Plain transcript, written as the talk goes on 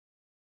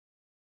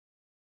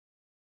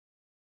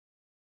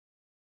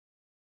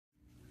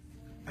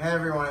Hi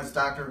everyone, it's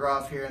Dr.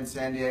 Groff here in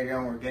San Diego,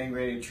 and we're getting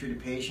ready to treat a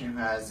patient who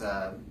has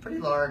pretty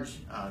large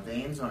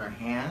veins on her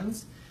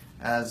hands.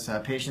 As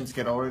patients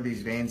get older,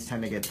 these veins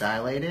tend to get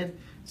dilated,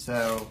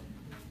 so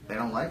they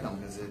don't like them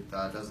because it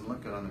doesn't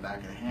look good on the back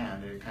of the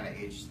hand. It kind of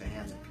ages the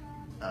hand's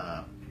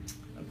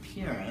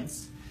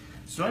appearance.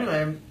 So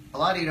anyway, a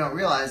lot of you don't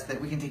realize that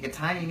we can take a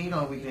tiny needle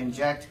and we can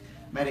inject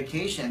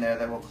medication there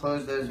that will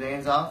close those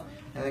veins off,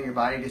 and then your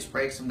body just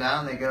breaks them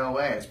down and they go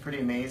away. It's pretty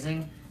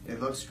amazing. It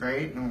looks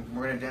great, and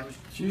we're going to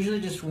demonstrate. It's usually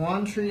just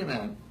one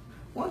treatment.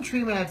 One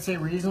treatment, I'd say,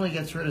 reasonably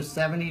gets rid of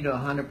 70 to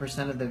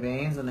 100% of the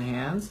veins in the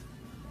hands.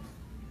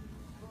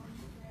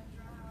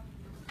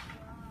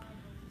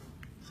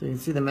 So you can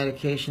see the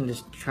medication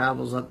just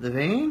travels up the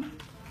vein, and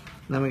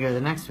then we go to the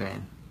next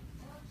vein.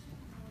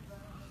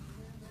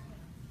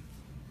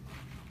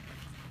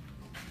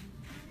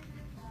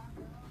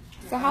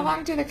 So how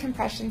long do the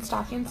compression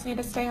stockings need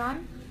to stay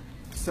on?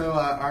 So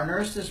our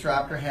nurse just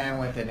wrapped her hand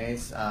with an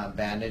ACE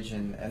bandage,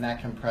 and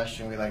that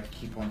compression we like to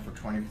keep on for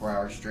 24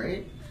 hours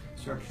straight.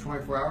 So after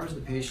 24 hours,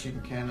 the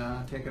patient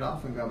can take it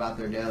off and go about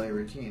their daily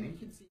routine.